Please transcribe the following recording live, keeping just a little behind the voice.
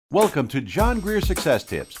Welcome to John Greer Success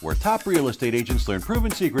Tips, where top real estate agents learn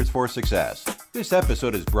proven secrets for success. This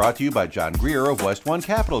episode is brought to you by John Greer of West One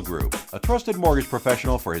Capital Group, a trusted mortgage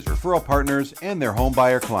professional for his referral partners and their home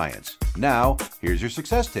buyer clients. Now, here's your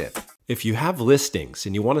success tip. If you have listings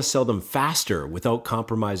and you want to sell them faster without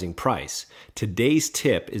compromising price, today's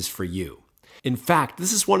tip is for you. In fact,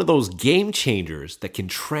 this is one of those game changers that can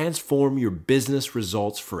transform your business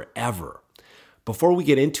results forever. Before we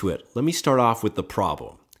get into it, let me start off with the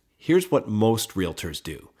problem. Here's what most realtors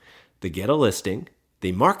do. They get a listing,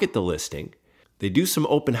 they market the listing, they do some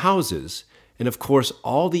open houses, and of course,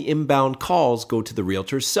 all the inbound calls go to the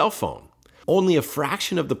realtor's cell phone. Only a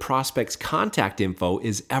fraction of the prospect's contact info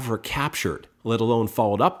is ever captured, let alone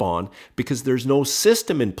followed up on, because there's no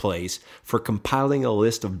system in place for compiling a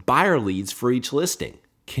list of buyer leads for each listing.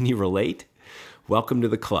 Can you relate? Welcome to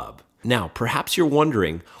the club. Now, perhaps you're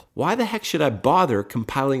wondering, why the heck should I bother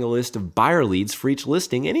compiling a list of buyer leads for each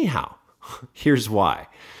listing anyhow? Here's why.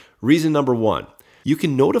 Reason number one, you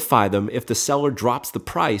can notify them if the seller drops the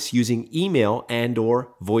price using email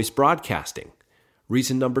and/or voice broadcasting.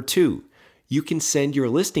 Reason number two, you can send your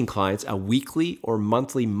listing clients a weekly or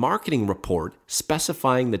monthly marketing report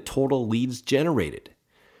specifying the total leads generated.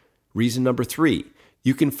 Reason number three,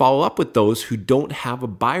 you can follow up with those who don't have a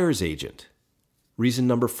buyer's agent. Reason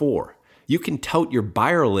number four, you can tout your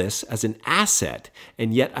buyer list as an asset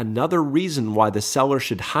and yet another reason why the seller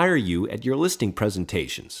should hire you at your listing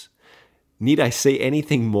presentations. Need I say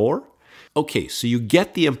anything more? Okay, so you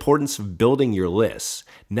get the importance of building your lists.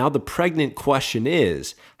 Now the pregnant question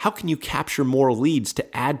is, how can you capture more leads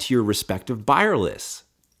to add to your respective buyer lists?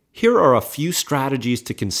 Here are a few strategies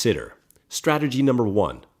to consider. Strategy number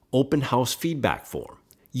one, open house feedback form.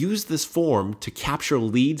 Use this form to capture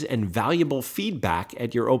leads and valuable feedback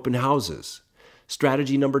at your open houses.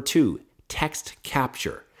 Strategy number two, text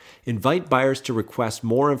capture. Invite buyers to request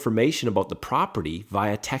more information about the property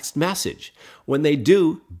via text message. When they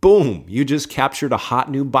do, boom, you just captured a hot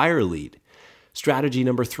new buyer lead. Strategy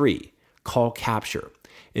number three, call capture.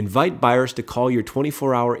 Invite buyers to call your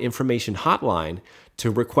 24-hour information hotline to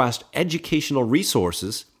request educational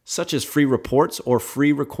resources such as free reports or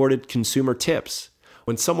free recorded consumer tips.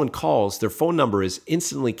 When someone calls, their phone number is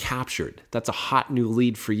instantly captured. That's a hot new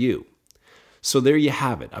lead for you. So there you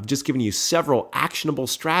have it. I've just given you several actionable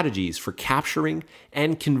strategies for capturing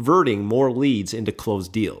and converting more leads into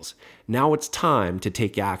closed deals. Now it's time to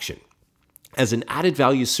take action. As an added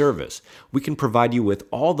value service, we can provide you with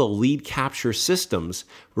all the lead capture systems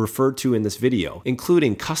referred to in this video,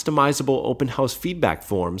 including customizable open house feedback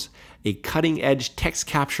forms, a cutting-edge text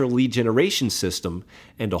capture lead generation system,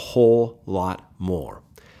 and a whole lot more.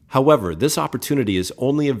 However, this opportunity is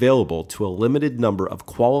only available to a limited number of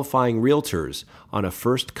qualifying realtors on a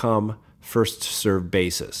first-come, first-served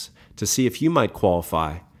basis. To see if you might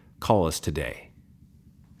qualify, call us today.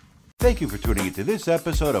 Thank you for tuning into this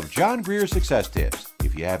episode of John Greer Success Tips.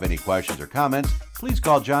 If you have any questions or comments, please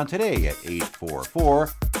call John today at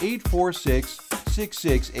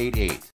 844-846-6688.